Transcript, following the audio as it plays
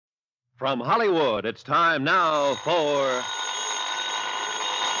From Hollywood, it's time now for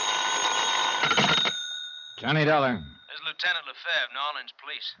Johnny Dollar. This is Lieutenant Lefebvre, New Orleans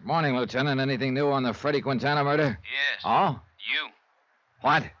Police. Morning, Lieutenant. Anything new on the Freddie Quintana murder? Yes. Oh? You.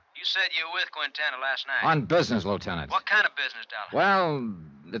 What? You said you were with Quintana last night. On business, Lieutenant. What kind of business, Dollar? Well,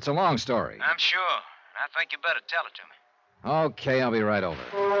 it's a long story. I'm sure. I think you better tell it to me. Okay, I'll be right over.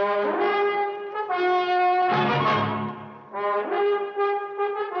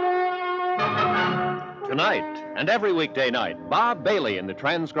 Tonight and every weekday night, Bob Bailey in the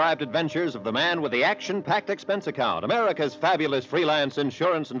transcribed adventures of the man with the action-packed expense account, America's fabulous freelance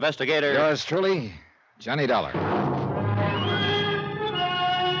insurance investigator. Yours truly, Johnny Dollar.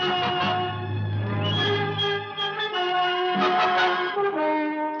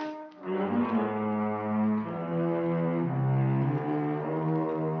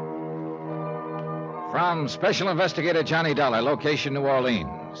 From Special Investigator Johnny Dollar, location New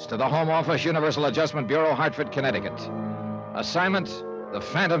Orleans, to the Home Office, Universal Adjustment Bureau, Hartford, Connecticut. Assignment, the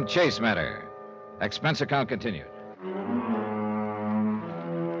Phantom Chase matter. Expense account continued.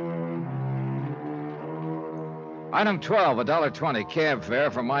 Item 12, $1.20 cab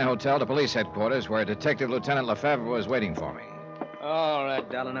fare from my hotel to police headquarters, where Detective Lieutenant Lefebvre was waiting for me. All right,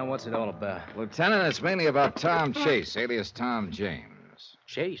 Dollar. Now, what's it all about? Lieutenant, it's mainly about Tom Chase, alias Tom James.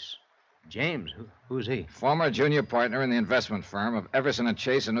 Chase? James? Who's he? Former junior partner in the investment firm of Everson and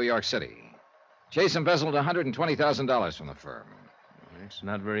Chase in New York City. Chase embezzled $120,000 from the firm. It's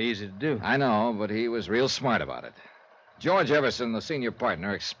not very easy to do. I know, but he was real smart about it. George Everson, the senior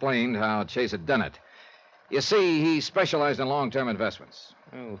partner, explained how Chase had done it. You see, he specialized in long-term investments.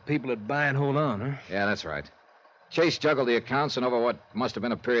 Oh, people that buy and hold on, huh? Yeah, that's right. Chase juggled the accounts, and over what must have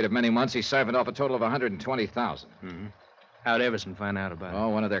been a period of many months, he siphoned off a total of $120,000. Mm-hmm. How'd Everson find out about it? Oh,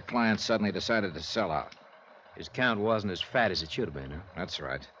 one of their clients suddenly decided to sell out. His count wasn't as fat as it should have been, huh? That's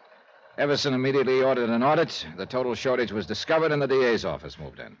right. Everson immediately ordered an audit. The total shortage was discovered, and the DA's office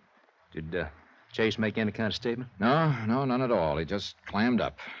moved in. Did Chase make any kind of statement? No, none at all. He just clammed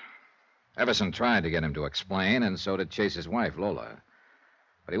up. Everson tried to get him to explain, and so did Chase's wife, Lola.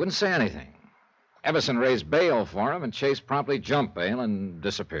 But he wouldn't say anything. Everson raised bail for him, and Chase promptly jumped bail and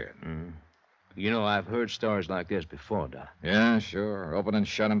disappeared. Mm-hmm. You know, I've heard stories like this before, Doc. Yeah, sure. Open and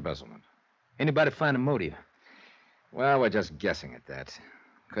shut embezzlement. Anybody find a motive? Well, we're just guessing at that.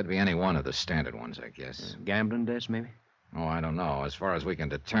 Could be any one of the standard ones, I guess. Gambling debts, maybe? Oh, I don't know. As far as we can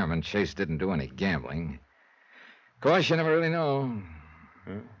determine, Chase didn't do any gambling. Of course, you never really know.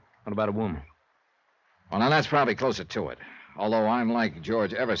 What about a woman? Well, now that's probably closer to it. Although I'm like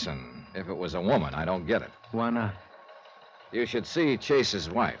George Everson. If it was a woman, I don't get it. Why not? You should see Chase's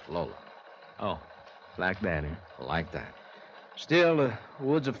wife, Lola. Oh, like that, huh? Like that. Still, the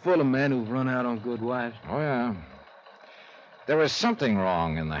woods are full of men who've run out on good wives. Oh, yeah. There was something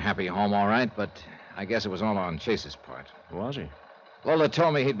wrong in the happy home, all right, but I guess it was all on Chase's part. Was he? Lola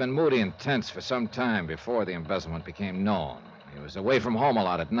told me he'd been moody and tense for some time before the embezzlement became known. He was away from home a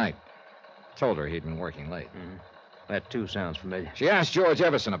lot at night. Told her he'd been working late. Mm-hmm. That, too, sounds familiar. She asked George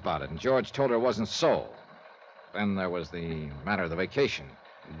Everson about it, and George told her it wasn't so. Then there was the matter of the vacation.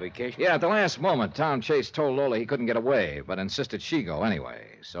 Vacation? Yeah, at the last moment, Tom Chase told Lola he couldn't get away, but insisted she go anyway.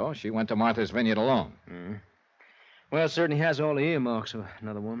 So she went to Martha's Vineyard alone. Mm-hmm. Well, it certainly has all the earmarks of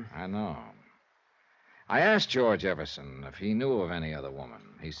another woman. I know. I asked George Everson if he knew of any other woman.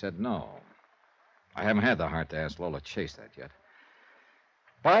 He said no. I haven't had the heart to ask Lola Chase that yet.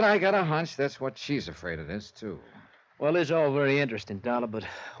 But I got a hunch that's what she's afraid it is, too. Well, it's all very interesting, Dollar, but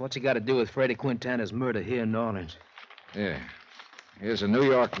what's it got to do with Freddie Quintana's murder here in New Orleans? Yeah. Here's a New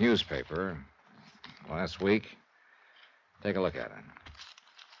York newspaper. Last week. Take a look at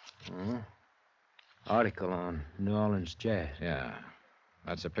it. Uh-huh. Article on New Orleans jazz. Yeah.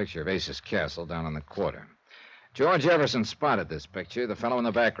 That's a picture of Ace's Castle down on the quarter. George Everson spotted this picture. The fellow in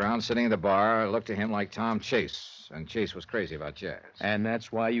the background, sitting at the bar, looked to him like Tom Chase. And Chase was crazy about jazz. And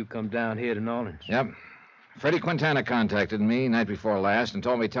that's why you come down here to New Orleans? Yep. Freddie Quintana contacted me night before last and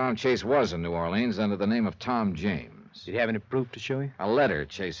told me Tom Chase was in New Orleans under the name of Tom James. Did he have any proof to show you? A letter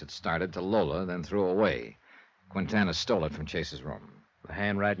Chase had started to Lola, then threw away. Quintana stole it from Chase's room. The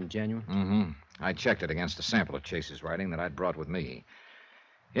handwriting genuine? Mm-hmm. I checked it against a sample of Chase's writing that I'd brought with me.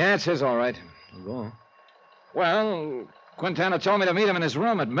 Yeah, it's his, all right. Go on. Well, Quintana told me to meet him in his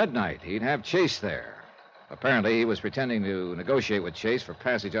room at midnight. He'd have Chase there. Apparently, he was pretending to negotiate with Chase for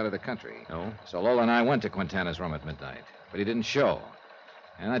passage out of the country. Oh? So Lola and I went to Quintana's room at midnight, but he didn't show.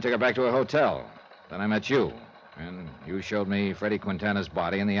 And I took her back to her hotel. Then I met you, and you showed me Freddie Quintana's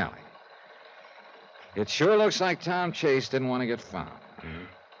body in the alley. It sure looks like Tom Chase didn't want to get found. Mm-hmm.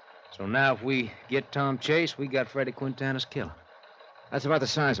 So now if we get Tom Chase, we got Freddie Quintana's killer. That's about the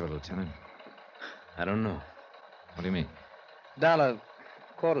size of it, Lieutenant. I don't know. What do you mean? Dollar,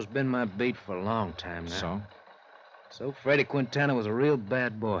 quarter's been my beat for a long time now. So Freddie Quintana was a real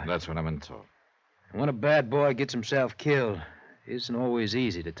bad boy. That's what I've been told. And when a bad boy gets himself killed, it isn't always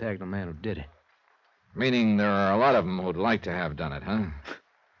easy to tag the man who did it. Meaning there are a lot of them who'd like to have done it, huh?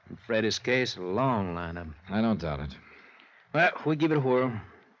 In Freddie's case, a long line of them. I don't doubt it. Well, we give it a whirl.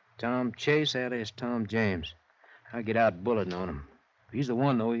 Tom Chase, alias Tom James. I'll get out bulletin on him. If he's the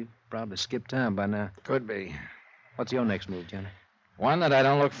one, though, he probably skipped town by now. Could be. What's your next move, Johnny? One that I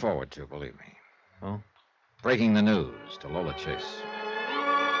don't look forward to, believe me. Oh? Breaking the news to Lola Chase.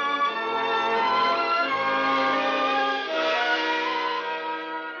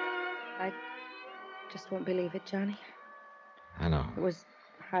 I just won't believe it, Johnny. I know. It was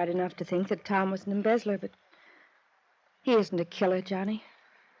hard enough to think that Tom was an embezzler, but he isn't a killer, Johnny.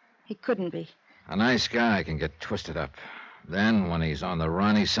 He couldn't be. A nice guy can get twisted up. Then, when he's on the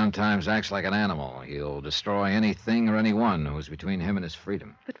run, he sometimes acts like an animal. He'll destroy anything or anyone who's between him and his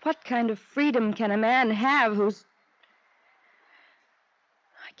freedom. But what kind of freedom can a man have who's...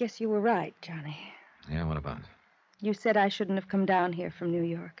 I guess you were right, Johnny. Yeah, what about? You said I shouldn't have come down here from New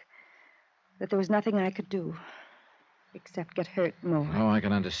York. That there was nothing I could do except get hurt more. Oh, I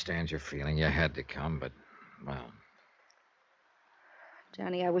can understand your feeling. You had to come, but, well...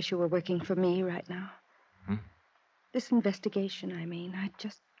 Johnny, I wish you were working for me right now. Hmm? This investigation, I mean. I'd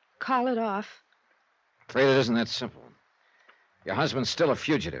just call it off. Afraid it isn't that simple. Your husband's still a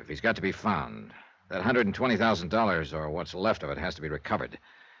fugitive. He's got to be found. That $120,000, or what's left of it, has to be recovered.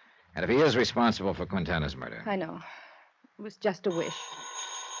 And if he is responsible for Quintana's murder... I know. It was just a wish.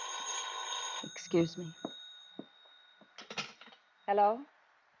 Excuse me. Hello?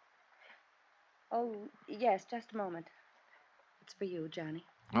 Oh, yes, just a moment. It's for you, Johnny.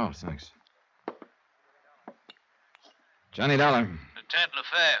 Oh, thanks. Johnny Dollar. Lieutenant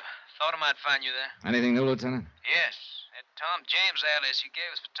Lefebvre. Thought I might find you there. Anything new, Lieutenant? Yes. That Tom James alias you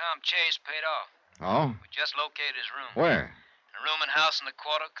gave us for Tom Chase paid off. Oh? We just located his room. Where? A room and house in the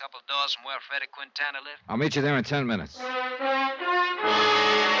quarter, a couple of doors from where Freddie Quintana lived. I'll meet you there in 10 minutes.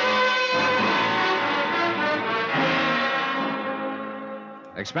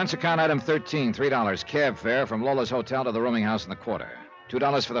 Expense account item 13, $3. Cab fare from Lola's hotel to the rooming house in the quarter.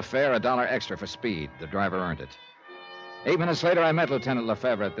 $2 for the fare, $1 extra for speed. The driver earned it. 8 minutes later, I met Lieutenant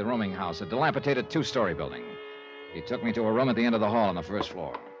Lefebvre at the rooming house, a dilapidated two-story building. He took me to a room at the end of the hall on the first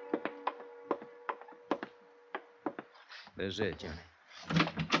floor. There's it, Johnny.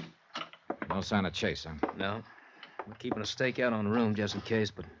 No sign of Chase, huh? No. We're keeping a stakeout on the room just in case,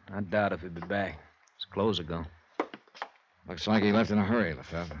 but I doubt if he'll be back. His clothes are gone. Looks like he left in a hurry,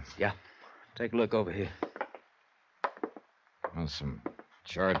 Lefebvre. Yeah. Take a look over here. Well, some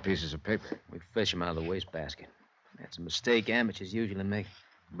charred pieces of paper. We fish them out of the wastebasket. That's a mistake amateurs usually make,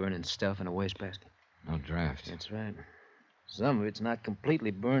 burning stuff in a wastebasket. No draft. That's right. Some of it's not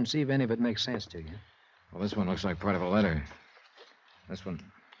completely burned. See if any of it makes sense to you. Well, this one looks like part of a letter. This one...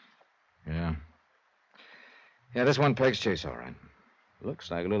 Yeah. Yeah, this one pegs Chase, all right. Looks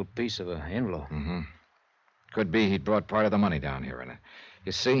like a little piece of an envelope. Mm-hmm. Could be he'd brought part of the money down here in it.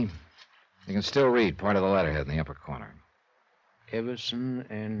 You see, you can still read part of the letterhead in the upper corner. Everson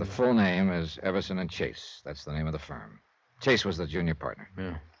and... The full name is Everson and Chase. That's the name of the firm. Chase was the junior partner.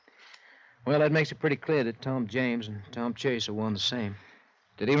 Yeah. Well, that makes it pretty clear that Tom James and Tom Chase are one and the same.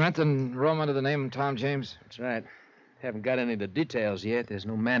 Did he rent the room under the name Tom James? That's right. Haven't got any of the details yet. There's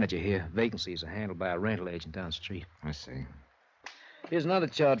no manager here. Vacancies are handled by a rental agent down the street. I see. Here's another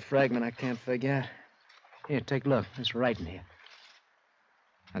charred fragment I can't figure out. Here, take a look. There's writing here.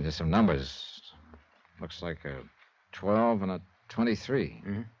 And there's some numbers. Looks like a 12 and a 23.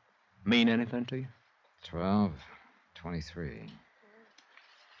 Mm-hmm. Mean anything to you? 12, 23.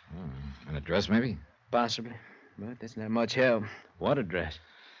 Oh, an address, maybe? Possibly. But that's not much help. What address?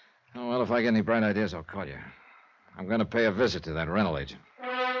 Oh, well, if I get any bright ideas, I'll call you. I'm going to pay a visit to that rental agent.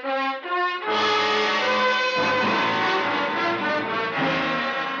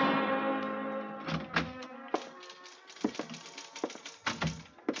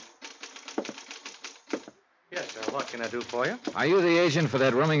 Yes, sir. What can I do for you? Are you the agent for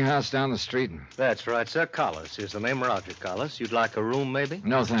that rooming house down the street? That's right, sir. Collis. Is the name Roger Collis? You'd like a room, maybe?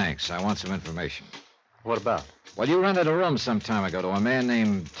 No, thanks. I want some information. What about? Well, you rented a room some time ago to a man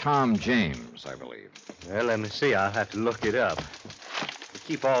named Tom James, I believe. Well, let me see. I'll have to look it up. We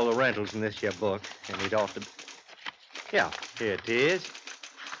keep all the rentals in this here book, and we'd ought to... Yeah, here it is.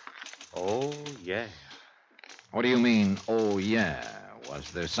 Oh, yeah. What do you mean, oh, yeah?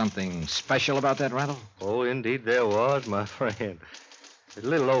 Was there something special about that rental? Oh, indeed there was, my friend. A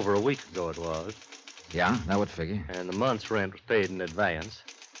little over a week ago it was. Yeah, that would figure. And the month's rent was paid in advance.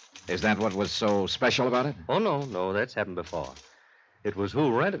 Is that what was so special about it? Oh, no, that's happened before. It was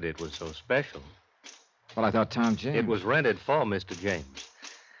who rented it was so special. Well, I thought Tom James. It was rented for Mr. James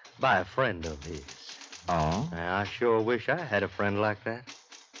by a friend of his. Oh? Now, I sure wish I had a friend like that.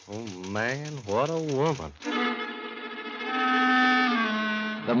 Oh, man, what a woman.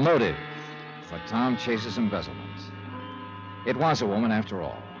 The motive for Tom Chase's embezzlement. It was a woman, after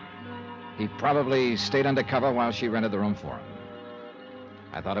all. He probably stayed undercover while she rented the room for him.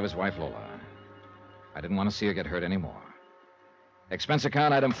 I thought of his wife, Lola. I didn't want to see her get hurt anymore. Expense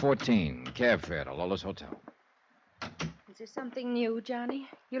account item 14, cab fare to Lola's hotel. Is there something new, Johnny?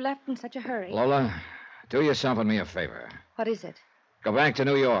 You left in such a hurry. Lola, do yourself and me a favor. What is it? Go back to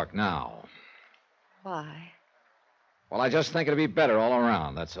New York now. Why? Well, I just think it'd be better all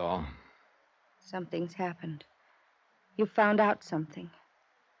around, that's all. Something's happened. You found out something.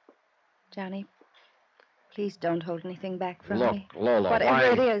 Johnny, please don't hold anything back from me. Look, Lola, whatever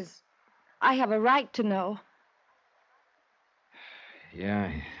why... it is, I have a right to know.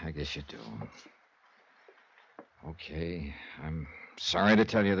 Yeah, I guess you do. Okay, I'm sorry to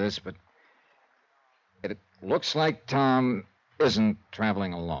tell you this, but it looks like Tom isn't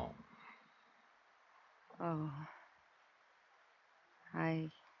traveling alone. Oh. I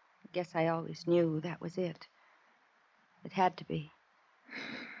guess I always knew that was it. It had to be.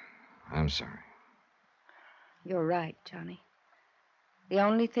 I'm sorry. You're right, Johnny. The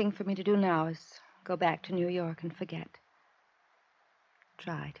only thing for me to do now is go back to New York and forget.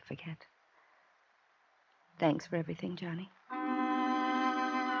 Try to forget. Thanks for everything, Johnny.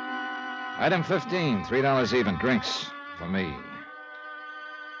 Item 15, $3 even, drinks for me.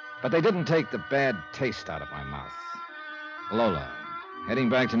 But they didn't take the bad taste out of my mouth. Lola, heading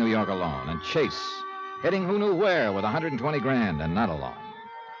back to New York alone, and Chase, heading who knew where with 120 grand and not alone.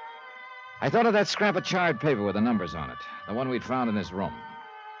 I thought of that scrap of charred paper with the numbers on it, the one we'd found in his room.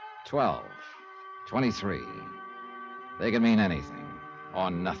 12, 23. They could mean anything or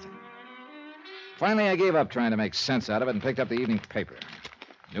nothing. Finally, I gave up trying to make sense out of it and picked up the evening paper.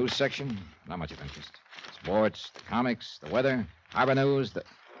 News section, not much of interest. Sports, the comics, the weather, harbor news,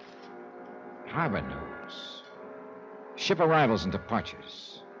 Harbor news. Ship arrivals and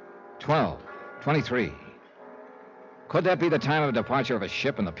departures. 12, 23. Could that be the time of departure of a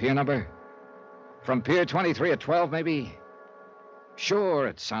ship and the pier number? From Pier 23 at 12, maybe? Sure,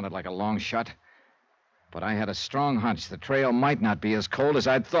 it sounded like a long shot. But I had a strong hunch the trail might not be as cold as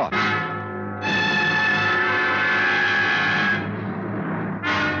I'd thought.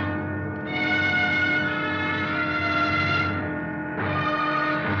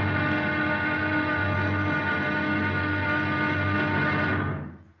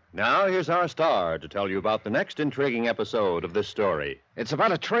 Now, here's our star to tell you about the next intriguing episode of this story. It's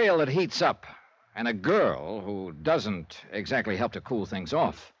about a trail that heats up and a girl who doesn't exactly help to cool things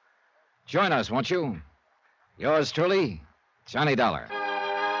off. Join us, won't you? Yours truly, Johnny Dollar.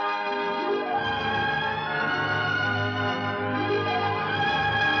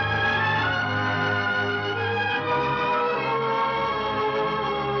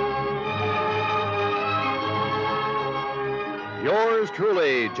 Yours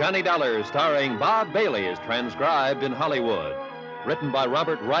truly, Johnny Dollar, starring Bob Bailey, is transcribed in Hollywood. Written by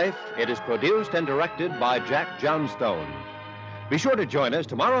Robert Reif, it is produced and directed by Jack Johnstone. Be sure to join us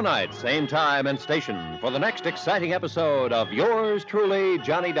tomorrow night, same time and station, for the next exciting episode of Yours truly,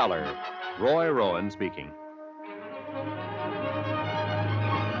 Johnny Dollar. Roy Rowan speaking.